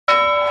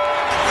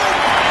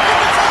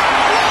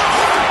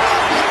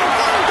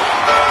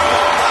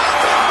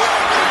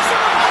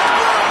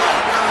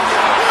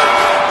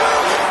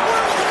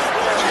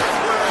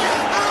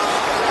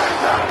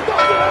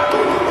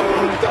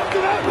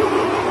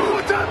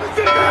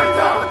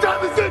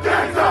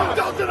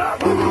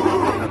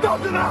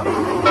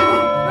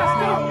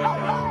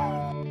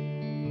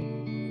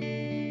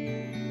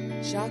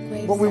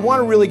What we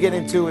want to really get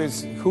into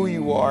is who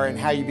you are and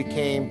how you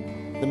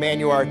became the man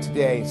you are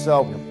today.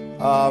 So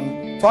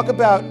talk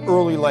about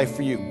early life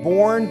for you.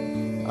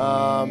 Born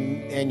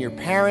and your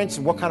parents,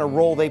 what kind of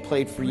role they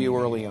played for you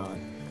early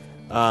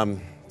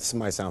on. This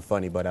might sound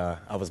funny, but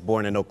I was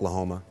born in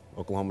Oklahoma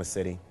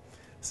City.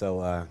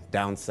 So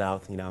down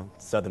south,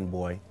 southern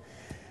boy.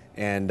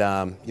 And,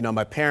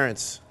 my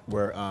parents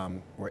were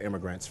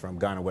immigrants from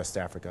Ghana, West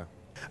Africa.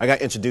 I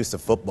got introduced to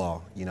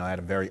football, at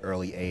a very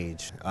early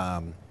age.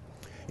 I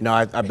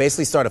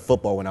basically started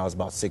football when I was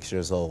about 6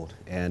 years old.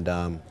 And,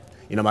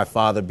 my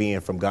father being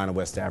from Ghana,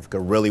 West Africa,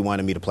 really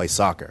wanted me to play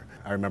soccer.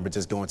 I remember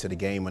just going to the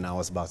game when I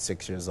was about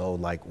 6 years old,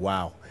 like,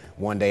 wow,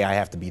 one day I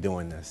have to be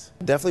doing this.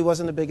 Definitely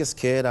wasn't the biggest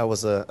kid. I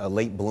was a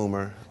late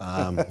bloomer.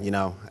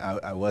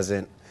 I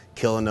wasn't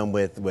killing them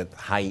with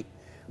height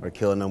or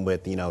killing them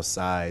with,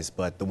 size.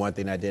 But the one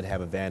thing I did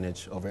have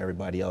advantage over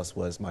everybody else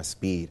was my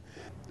speed.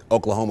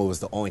 Oklahoma was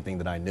the only thing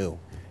that I knew.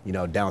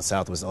 Down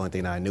south was the only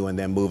thing that I knew. And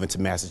then moving to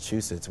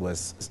Massachusetts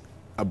was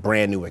a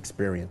brand new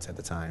experience at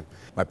the time.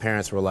 My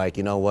parents were like,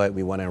 you know what,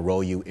 we want to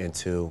enroll you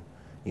into,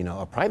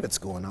 a private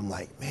school. And I'm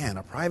like, man,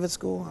 a private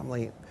school? I'm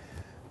like,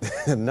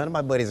 none of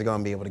my buddies are going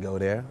to be able to go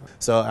there.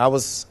 So I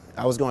was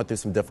going through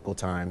some difficult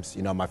times.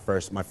 My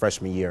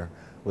freshman year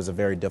was a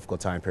very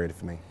difficult time period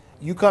for me.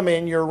 You come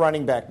in, you're a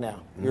running back now.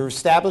 Mm-hmm. You're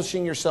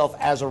establishing yourself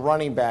as a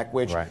running back,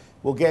 which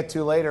we'll get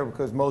to later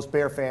because most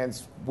Bear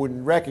fans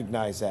wouldn't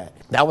recognize that.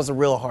 That was a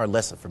real hard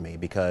lesson for me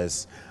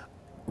because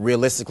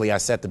realistically, I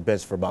sat the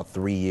bench for about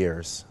 3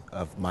 years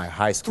of my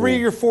high school.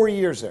 3 or 4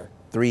 years there?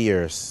 3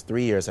 years.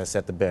 3 years I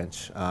sat the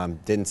bench.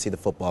 Didn't see the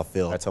football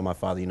field. I told my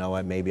father, you know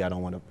what, maybe I'm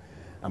going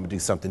to do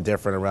something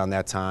different around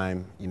that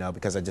time,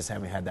 because I just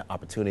haven't had that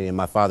opportunity. And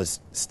my father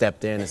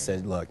stepped in and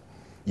said, look,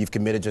 you've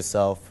committed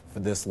yourself for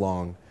this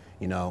long.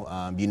 You know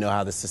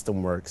how the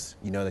system works.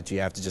 You know that you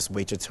have to just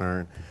wait your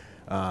turn.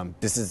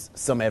 This is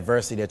some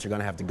adversity that you're going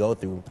to have to go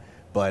through.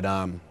 But,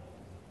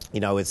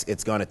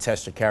 it's going to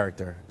test your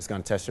character. It's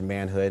going to test your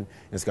manhood.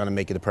 It's going to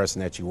make you the person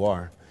that you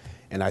are.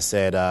 And I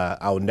said,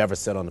 I will never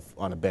sit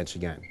on a bench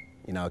again,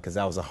 because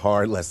that was a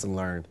hard lesson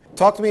learned.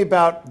 Talk to me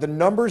about the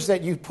numbers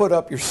that you put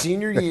up your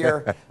senior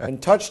year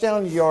and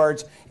touchdown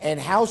yards, and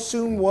how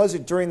soon was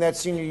it during that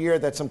senior year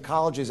that some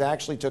colleges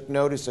actually took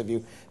notice of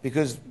you?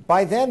 Because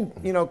by then,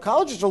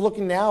 colleges are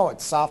looking now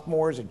at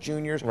sophomores, at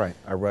juniors. Right.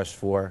 I rushed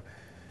for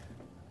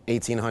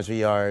 1,800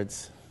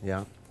 yards,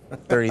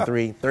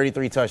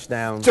 33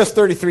 touchdowns. Just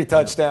 33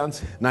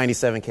 touchdowns.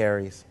 97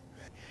 carries.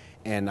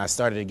 And I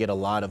started to get a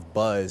lot of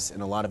buzz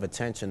and a lot of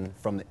attention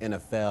from the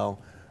NFL,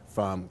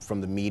 from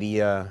the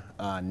media,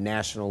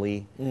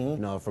 nationally,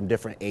 from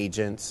different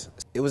agents.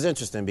 It was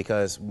interesting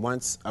because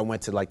once I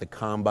went to the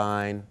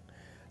combine,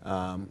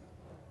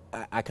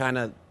 I kind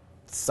of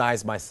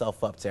sized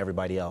myself up to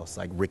everybody else,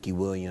 like Ricky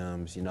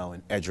Williams,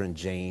 and Edgerrin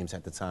James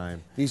at the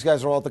time. These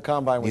guys were all at the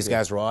combine with you? These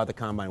guys were all at the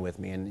combine with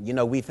me. And,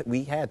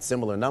 we had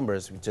similar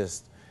numbers,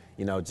 just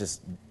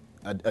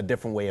a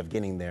different way of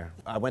getting there.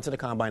 I went to the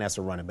combine as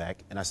a running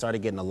back, and I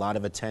started getting a lot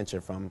of attention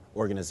from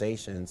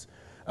organizations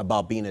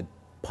about being a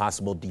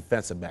possible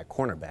defensive back,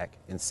 cornerback,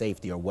 and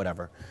safety or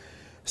whatever.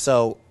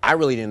 So I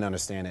really didn't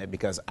understand it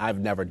because I've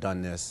never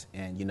done this,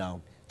 and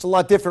it's a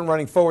lot different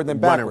running forward than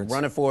backwards.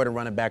 Running forward and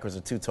running backwards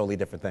are two totally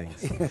different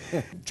things.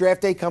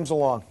 Draft day comes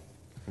along.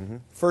 Mm-hmm.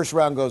 First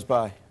round goes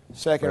by.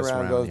 Second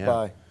round goes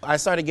by. I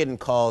started getting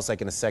calls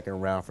in the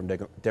second round from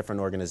different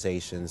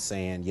organizations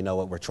saying, you know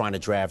what, we're trying to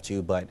draft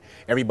you, but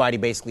everybody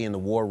basically in the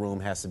war room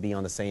has to be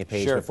on the same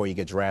page before you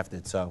get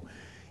drafted. So,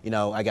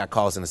 I got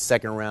calls in the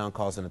second round,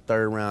 calls in the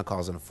third round,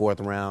 calls in the fourth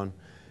round.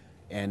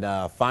 And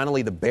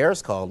finally the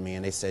Bears called me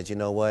and they said, you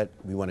know what,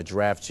 we want to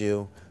draft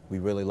you. We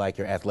really like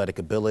your athletic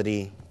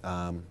ability.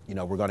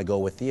 We're going to go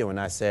with you. And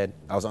I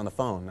was on the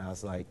phone. I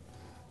was like,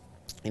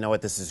 you know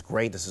what, this is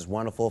great, this is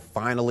wonderful.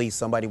 Finally,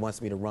 somebody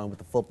wants me to run with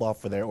the football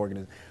for their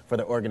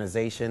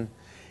organization.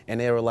 And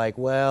they were like,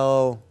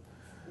 well,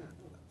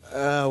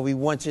 we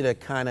want you to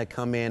kind of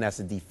come in as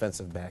a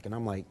defensive back. And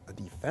I'm like, a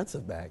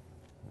defensive back?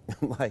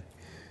 I'm like,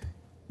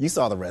 you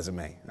saw the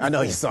resume. I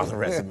know you saw the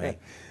resume.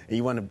 And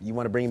you want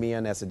to bring me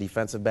in as a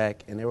defensive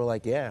back? And they were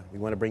like, yeah, we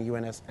want to bring you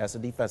in as a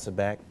defensive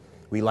back.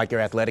 We like your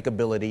athletic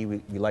ability.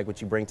 We like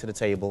what you bring to the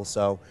table.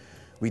 So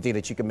we think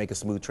that you can make a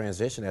smooth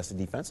transition as a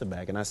defensive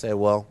back. And I said,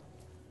 well,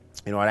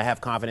 I have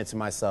confidence in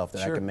myself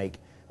that I can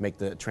make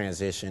the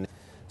transition.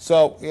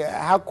 So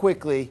how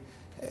quickly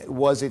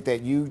was it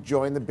that you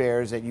joined the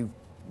Bears, that you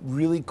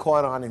really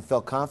caught on and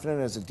felt confident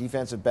as a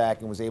defensive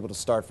back and was able to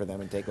start for them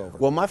and take over?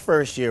 Well, my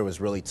first year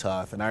was really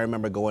tough, and I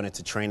remember going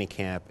into training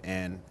camp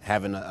and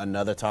having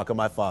another talk with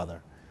my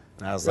father.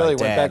 And I was really? Like,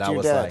 Dad, went back to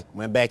your dad?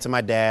 Went back to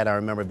my dad. I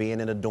remember being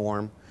in a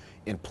dorm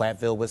in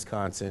Platteville,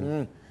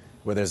 Wisconsin,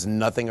 where there's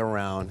nothing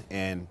around,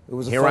 and it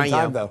was a fun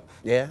time, though.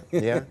 Yeah.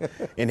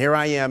 And here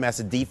I am as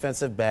a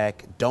defensive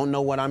back, don't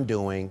know what I'm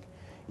doing.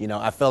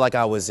 I felt like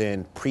I was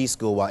in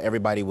preschool while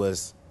everybody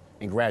was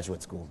in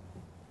graduate school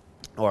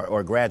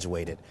or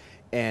graduated.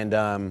 And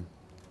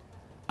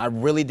I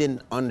really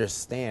didn't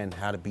understand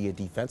how to be a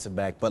defensive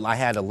back, but I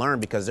had to learn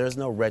because there's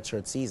no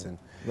redshirt season.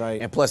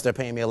 Right. And plus, they're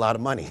paying me a lot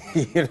of money.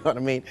 You know what I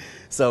mean?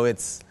 So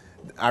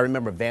I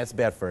remember Vance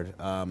Bedford,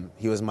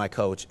 he was my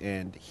coach,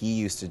 and he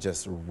used to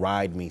just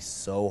ride me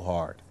so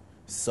hard,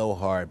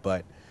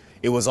 but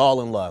it was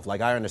all in love. Like,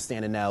 I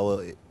understand it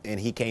now, and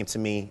he came to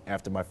me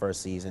after my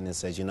first season and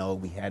says,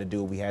 we had to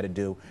do what we had to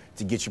do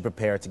to get you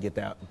prepared to get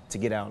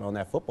out on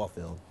that football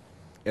field.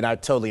 And I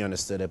totally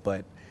understood it,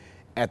 but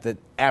after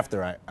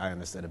I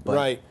understood it. But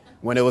right.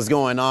 When it was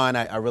going on,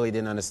 I really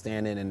didn't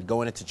understand it, and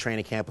going into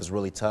training camp was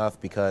really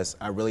tough because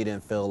I really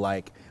didn't feel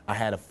like I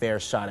had a fair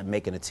shot at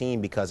making a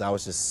team because I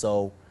was just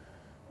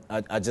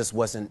I just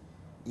wasn't,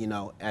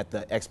 at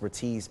the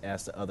expertise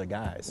as the other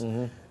guys.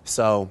 Mm-hmm.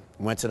 So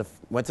went to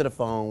the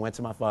phone, went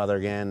to my father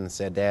again and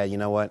said, Dad, you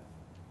know what?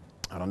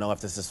 I don't know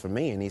if this is for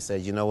me. And he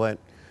said, you know what?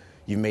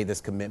 You've made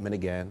this commitment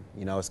again.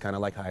 It's kind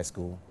of like high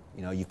school.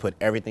 You put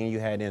everything you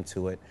had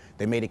into it.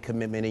 They made a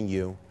commitment in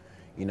you.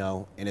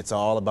 And it's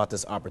all about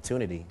this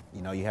opportunity.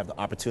 You have the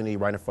opportunity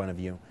right in front of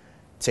you.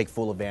 Take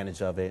full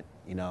advantage of it,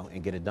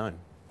 and get it done.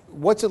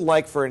 What's it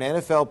like for an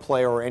NFL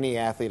player or any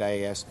athlete,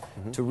 I ask,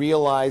 to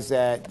realize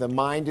that the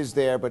mind is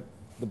there, but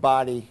the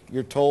body,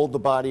 you're told the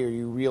body, or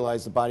you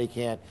realize the body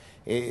can't?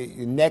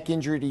 Neck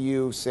injury to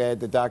you said,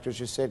 the doctors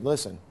just said,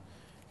 listen,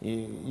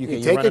 you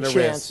can take a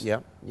chance.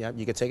 Yep,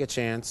 you can take a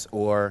chance,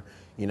 or,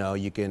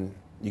 you can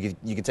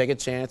take a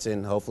chance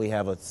and hopefully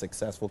have a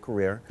successful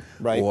career.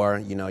 Right. Or,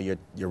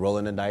 you're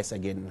rolling the dice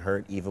at getting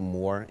hurt even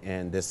more,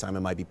 and this time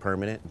it might be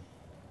permanent.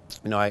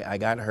 I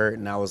got hurt,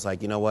 and I was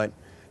like, you know what?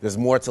 There's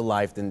more to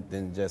life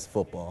than just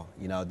football.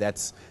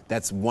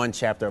 That's one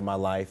chapter of my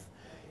life,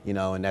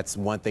 and that's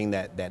one thing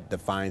that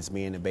defines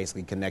me, and it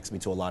basically connects me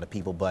to a lot of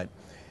people. But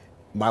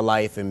my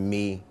life and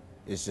me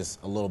is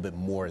just a little bit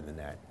more than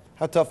that.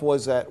 How tough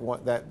was that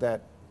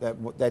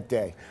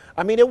day?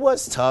 I mean, it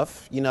was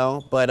tough,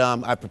 but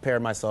I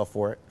prepared myself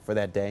for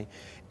that day.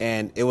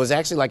 And it was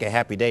actually like a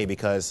happy day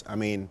because,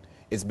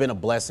 it's been a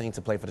blessing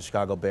to play for the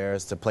Chicago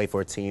Bears, to play for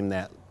a team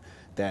that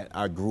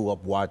I grew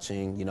up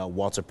watching.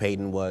 Walter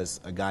Payton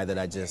was a guy that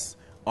I just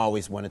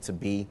always wanted to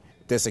be.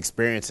 This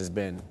experience has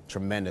been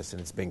tremendous,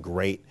 and it's been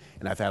great,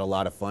 and I've had a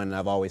lot of fun, and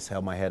I've always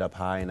held my head up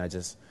high, and I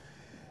just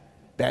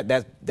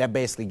that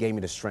basically gave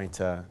me the strength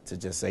to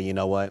just say, you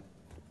know what,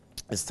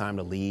 it's time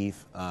to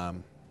leave.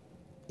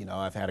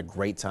 I've had a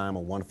great time,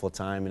 a wonderful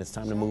time, and it's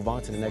time to move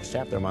on to the next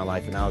chapter of my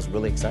life, and I was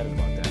really excited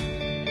about that.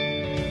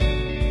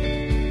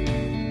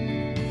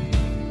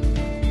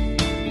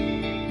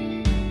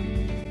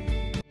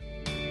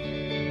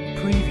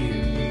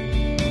 Preview.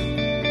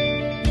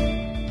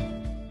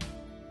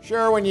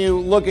 Sure, when you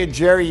look at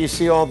Jerry, you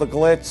see all the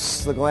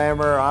glitz, the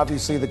glamour,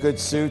 obviously the good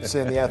suits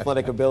and the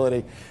athletic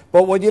ability.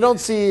 But what you don't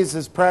see is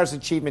his proudest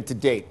achievement to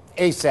date.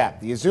 ASAP,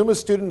 the Azumah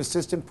Student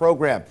Assistant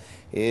Program,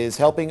 is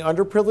helping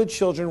underprivileged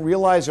children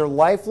realize their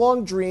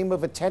lifelong dream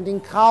of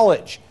attending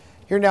college.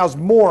 Here now is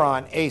more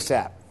on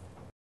ASAP.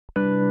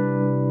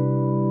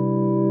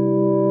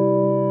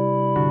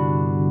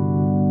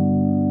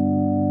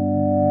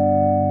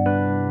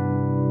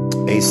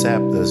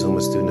 ASAP, the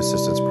Azumah Student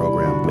Assistance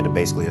Program, to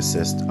basically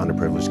assist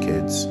underprivileged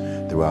kids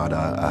throughout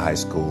a high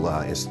school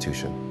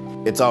institution.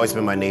 It's always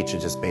been my nature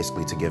just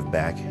basically to give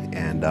back,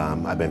 and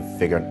I've been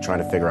trying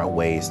to figure out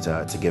ways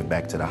to give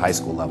back to the high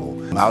school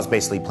level. I was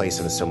basically placed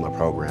in a similar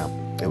program.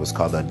 It was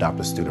called the Adopt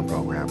a Student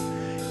Program,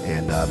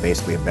 and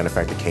basically a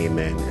benefactor came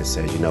in and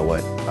said, you know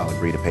what, I'll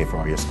agree to pay for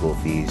all your school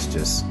fees,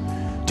 just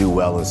do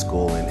well in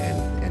school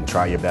and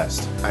try your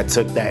best. I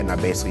took that and I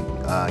basically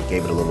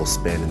gave it a little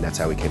spin, and that's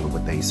how we came up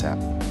with ASAP.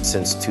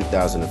 Since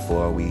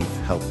 2004, we've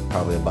helped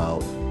probably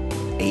about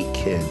 8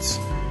 kids,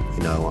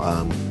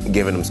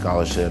 giving them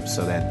scholarships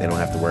so that they don't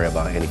have to worry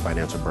about any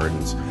financial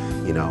burdens,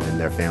 and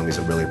their families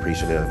are really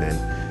appreciative,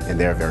 and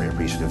they're very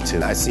appreciative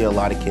too. I see a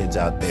lot of kids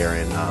out there,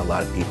 and a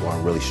lot of people are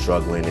really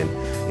struggling, and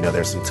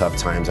there's some tough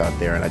times out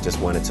there, and I just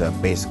wanted to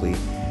basically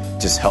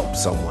just help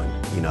someone,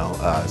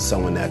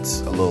 someone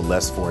that's a little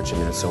less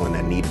fortunate, someone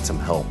that needed some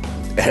help.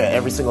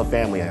 Every single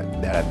family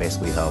that I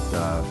basically helped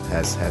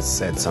has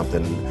said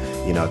something,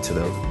 to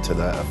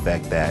the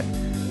effect that,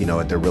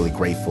 they're really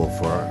grateful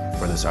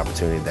for this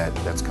opportunity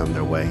that's come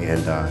their way.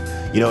 And,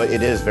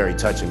 it is very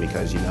touching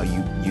because,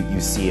 you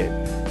see it,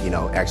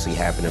 actually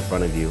happen in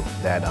front of you,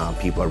 that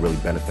people are really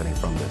benefiting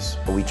from this.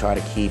 But we try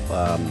to keep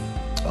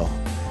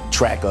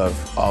track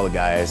of all the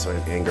guys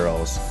and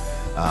girls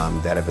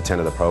that have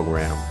attended the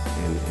program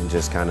and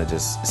just kind of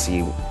just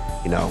see,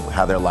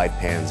 how their life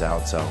pans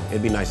out. So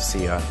it'd be nice to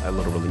see a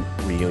little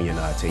reunion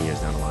 10 years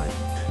down the line.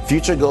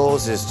 Future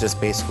goals is just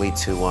basically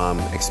to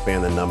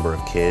expand the number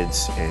of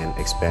kids and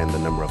expand the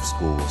number of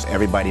schools.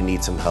 Everybody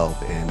needs some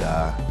help, and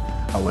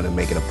I want to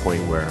make it a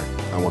point where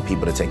I want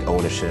people to take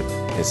ownership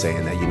and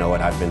saying that, you know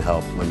what, I've been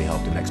helped, let me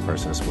help the next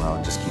person as well,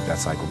 and just keep that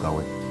cycle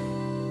going.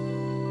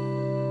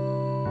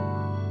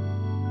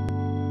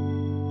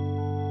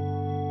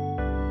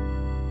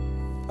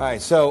 All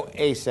right, so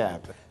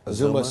ASAP,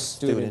 Azumah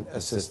Student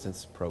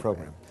Assistance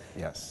Program.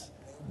 Yes.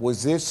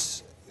 Was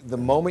this the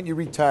moment you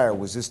retire,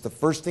 was this the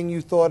first thing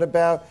you thought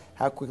about?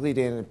 How quickly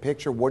did it in a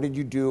picture? What did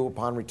you do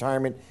upon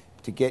retirement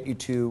to get you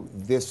to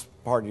this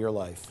part of your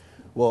life?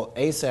 Well,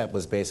 ASAP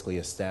was basically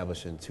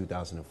established in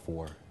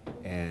 2004,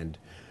 and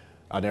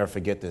I'll never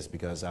forget this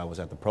because I was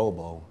at the Pro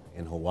Bowl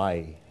in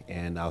Hawaii,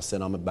 and I was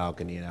sitting on the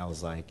balcony, and I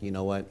was like, you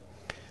know what?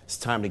 It's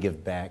time to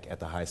give back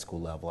at the high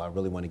school level. I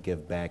really want to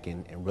give back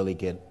and really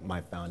get my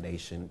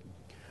foundation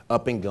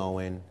up and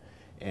going,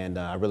 and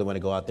I really want to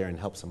go out there and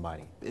help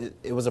somebody.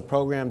 It was a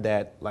program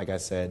that, like I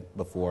said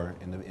before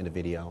in the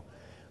video,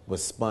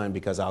 was spun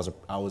because I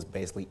was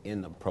basically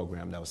in a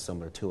program that was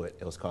similar to it.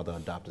 It was called the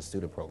Adopted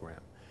Student Program.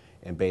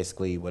 And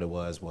basically what it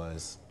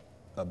was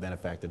a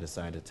benefactor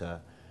decided to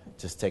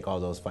just take all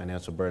those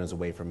financial burdens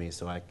away from me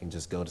so I can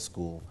just go to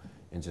school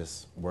and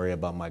just worry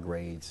about my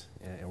grades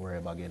and worry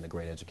about getting a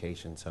great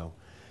education. So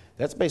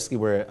that's basically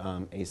where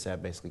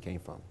ASAP basically came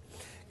from.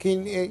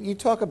 Can you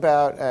talk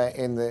about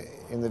in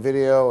the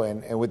video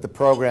and with the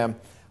program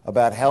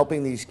about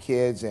helping these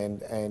kids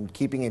and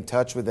keeping in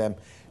touch with them?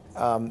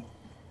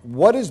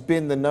 What has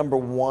been the number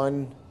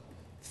one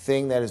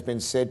thing that has been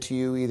said to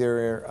you,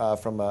 either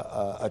from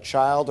a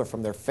child or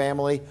from their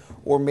family,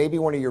 or maybe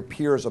one of your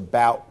peers,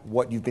 about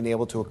what you've been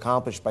able to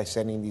accomplish by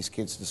sending these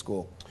kids to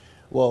school?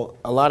 Well,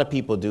 a lot of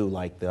people do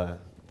like the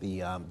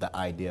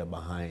idea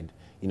behind,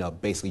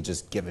 basically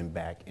just giving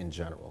back in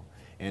general.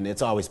 And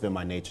it's always been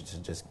my nature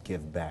to just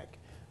give back.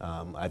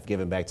 I've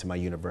given back to my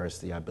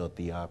university. I built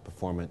the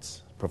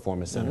performance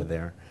center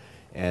there.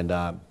 And,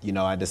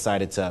 I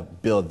decided to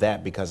build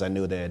that because I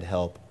knew that it'd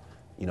help,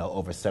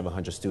 over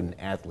 700 student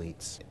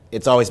athletes.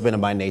 It's always been in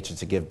my nature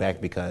to give back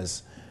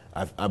because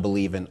I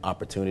believe in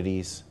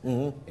opportunities,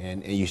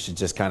 and you should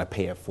just kind of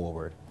pay it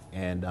forward.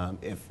 And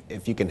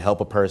if you can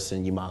help a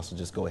person, you might also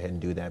just go ahead and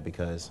do that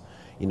because,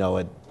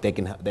 they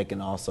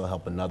can also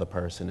help another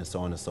person and so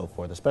on and so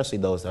forth, especially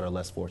those that are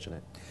less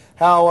fortunate.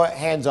 How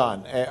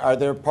hands-on? Are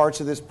there parts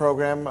of this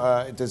program?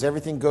 Does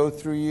everything go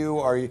through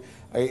you?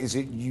 Is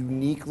it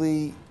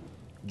uniquely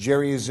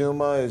Jerry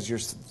Azumah? Is your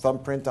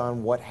thumbprint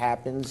on what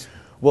happens?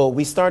 Well,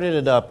 we started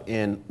it up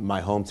in my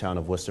hometown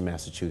of Worcester,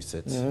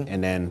 Massachusetts,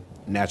 and then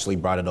naturally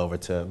brought it over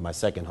to my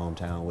second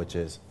hometown, which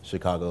is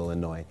Chicago,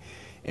 Illinois.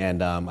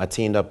 And I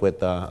teamed up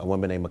with a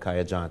woman named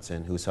Micaiah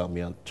Johnson, who's helped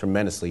me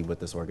tremendously with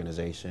this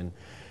organization,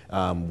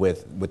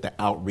 with the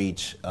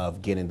outreach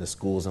of getting the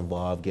schools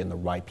involved, getting the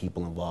right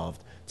people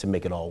involved to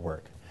make it all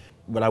work.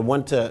 What I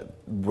want to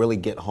really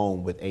get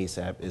home with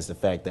ASAP is the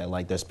fact that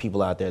there's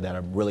people out there that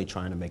are really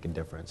trying to make a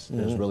difference.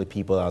 There's really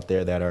people out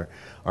there that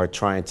are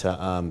trying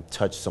to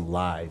touch some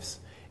lives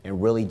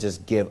and really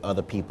just give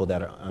other people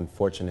that are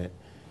unfortunate,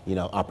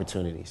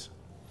 opportunities.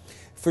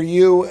 For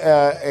you,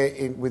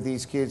 with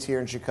these kids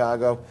here in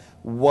Chicago,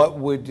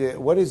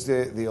 what is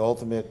the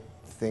ultimate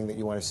thing that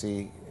you want to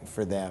see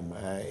for them?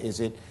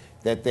 Is it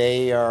that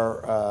they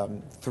are,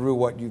 through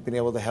what you've been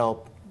able to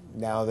help,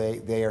 now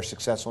they are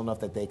successful enough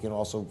that they can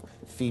also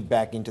feed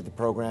back into the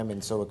program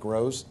and so it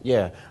grows?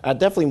 Yeah, I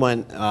definitely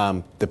want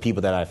the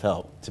people that I've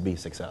helped to be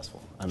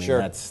successful. I mean, sure.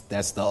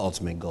 that's the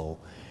ultimate goal.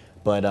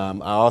 But I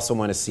also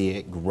want to see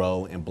it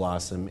grow and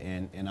blossom,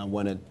 and I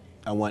want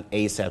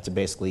ASAP to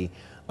basically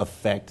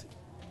affect,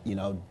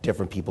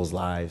 different people's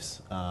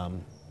lives.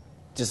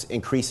 Just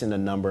increasing the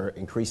number,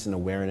 increasing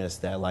awareness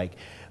that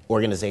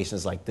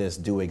organizations like this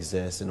do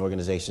exist, and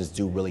organizations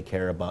do really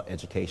care about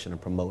education and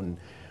promoting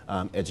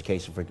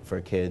education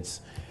for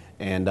kids,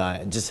 and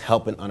just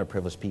helping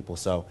underprivileged people.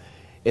 So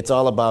it's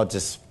all about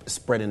just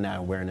spreading that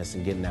awareness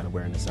and getting that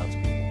awareness out to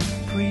people.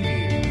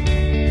 Preview.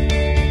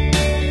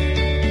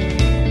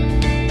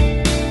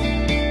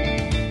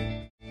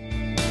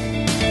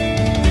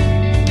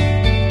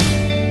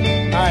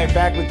 All right,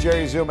 back with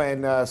Jerry Azumah,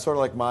 and sort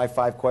of like my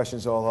 5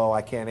 questions, although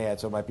I can't add,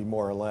 so it might be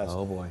more or less.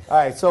 Oh, boy. All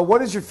right, so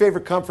what is your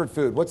favorite comfort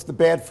food? What's the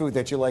bad food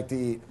that you like to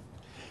eat?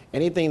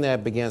 Anything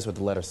that begins with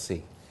the letter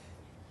C.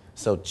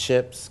 So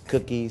chips,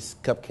 cookies,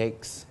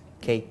 cupcakes,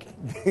 cake.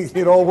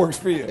 It all works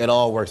for you. It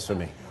all works for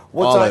me.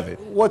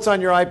 What's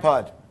on your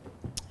iPod?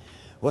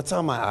 What's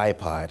on my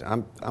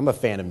iPod? I'm a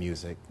fan of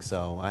music,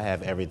 so I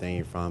have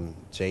everything from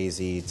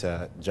Jay-Z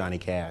to Johnny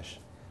Cash.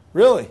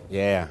 Really?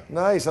 Yeah.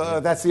 Nice.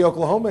 That's the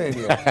Oklahoma in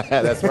you.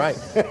 That's right.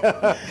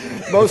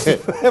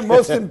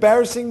 Most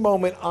embarrassing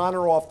moment on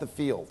or off the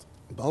field?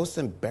 Most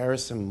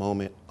embarrassing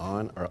moment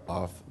on or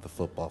off the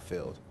football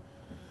field?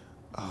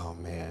 Oh,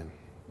 man.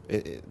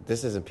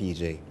 This isn't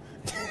PG.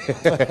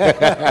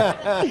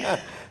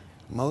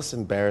 Most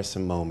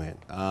embarrassing moment.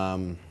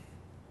 I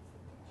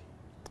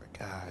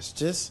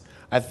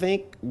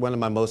think one of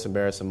my most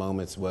embarrassing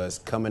moments was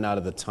coming out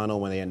of the tunnel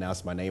when they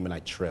announced my name and I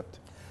tripped.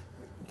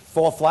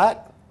 Fall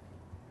flat?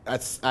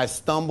 I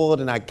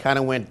stumbled and I kind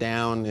of went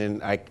down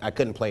and I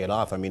couldn't play it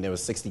off. I mean, there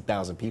was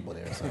 60,000 people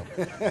there, so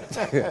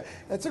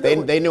That's a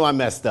good they knew I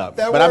messed up.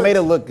 That but works. I made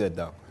it look good,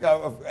 though.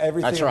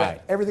 Everything I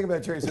tried. Everything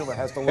about Jerry Azumah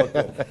has to look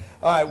good.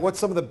 All right, what's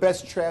some of the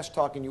best trash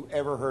talking you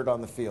ever heard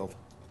on the field?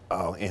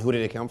 Oh, and who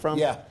did it come from?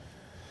 Yeah.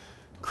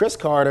 Chris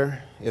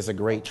Carter is a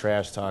great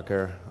trash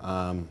talker.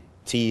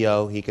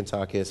 T.O., he can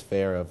talk his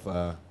fair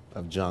of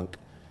junk.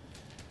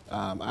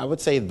 I would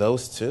say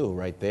those two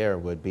right there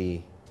would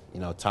be,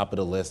 top of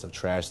the list of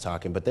trash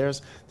talking. But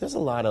there's a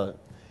lot of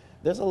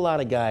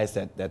guys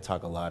that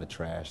talk a lot of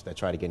trash that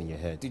try to get in your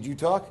head. Did you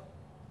talk?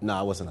 No,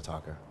 I wasn't a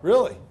talker.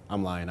 Really?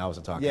 I'm lying. I was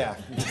a talker. Yeah.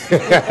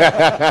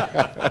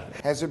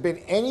 Has there been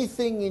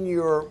anything in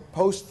your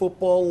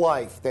post-football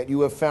life that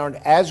you have found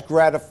as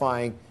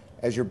gratifying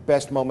as your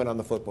best moment on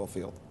the football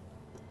field?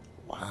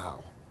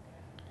 Wow.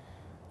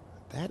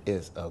 That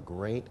is a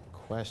great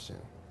question.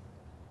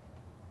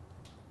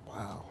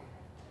 Wow.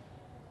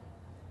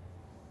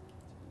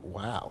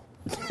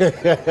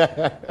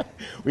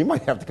 We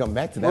might have to come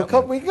back to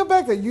that. We can come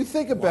back to that. You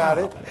think about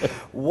it.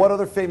 What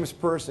other famous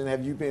person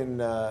have you been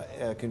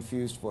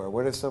confused for?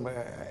 What is some?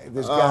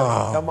 There's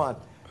got. Come on.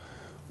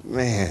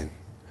 Man.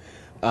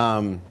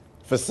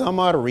 For some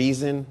odd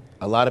reason,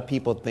 a lot of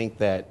people think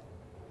that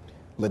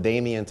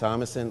LaDainian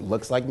Tomlinson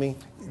looks like me.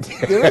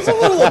 There is a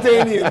little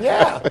LaDainian,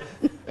 yeah.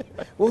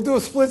 We'll do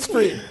a split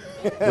screen.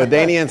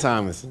 LaDainian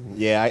Tomlinson.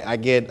 Yeah, I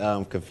get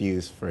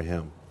confused for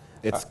him.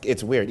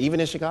 It's weird. Even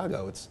in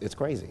Chicago, it's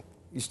crazy.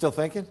 You still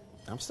thinking?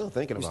 I'm still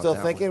thinking about You're still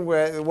that thinking?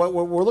 one. What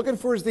we're looking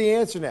for is the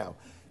answer now.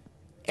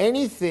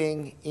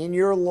 Anything in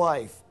your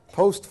life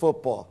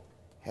post-football,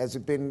 has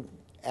it been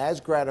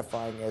as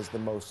gratifying as the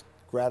most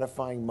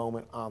gratifying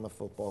moment on the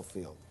football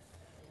field?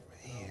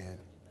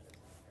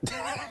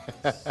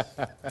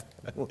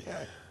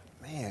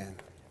 Man,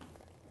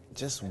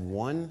 just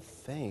one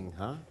thing,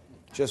 huh?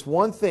 Just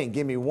one thing.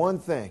 Give me one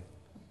thing.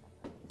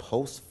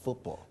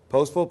 Post-football.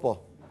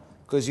 Post-football.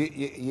 Because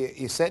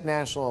you set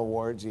national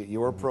awards. You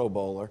were a Pro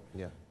Bowler.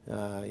 Yeah.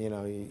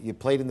 You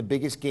played in the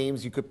biggest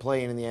games you could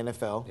play in the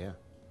NFL. Yeah.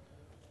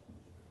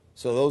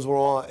 So those were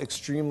all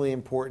extremely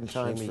important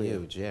times for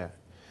you. Huge, yeah.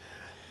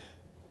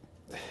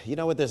 You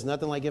know what? There's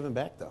nothing like giving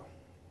back, though.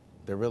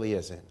 There really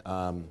isn't.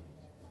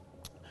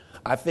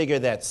 I figure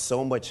that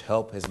so much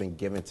help has been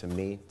given to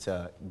me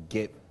to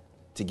get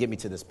me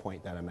to this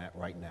point that I'm at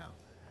right now,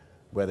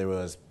 whether it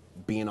was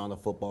being on the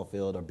football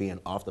field or being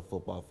off the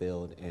football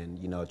field and,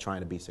 trying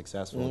to be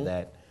successful,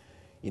 that,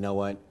 you know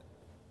what,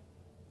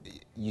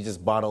 you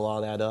just bottle all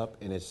that up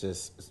and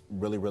it's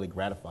really, really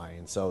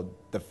gratifying. So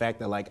the fact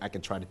that, I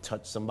can try to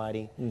touch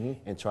somebody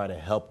and try to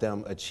help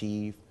them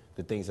achieve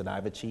the things that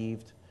I've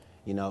achieved,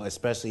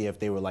 especially if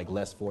they were,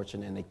 less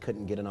fortunate and they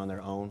couldn't get it on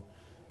their own,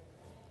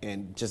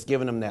 and just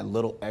giving them that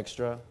little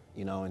extra,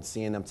 and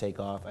seeing them take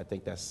off, I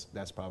think that's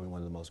probably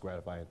one of the most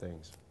gratifying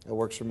things. It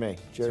works for me.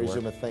 Jerry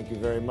Azumah, thank you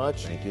very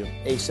much. Thank you.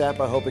 ASAP,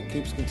 I hope it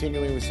keeps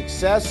continuing with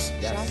success.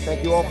 Yes.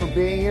 Thank you all for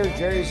being here.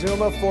 Jerry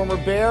Azumah, former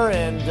Bear,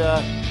 and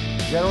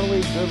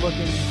generally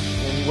good-looking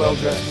and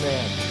well-dressed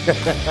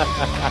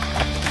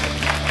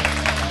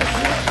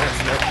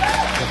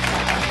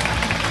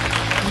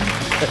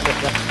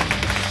man.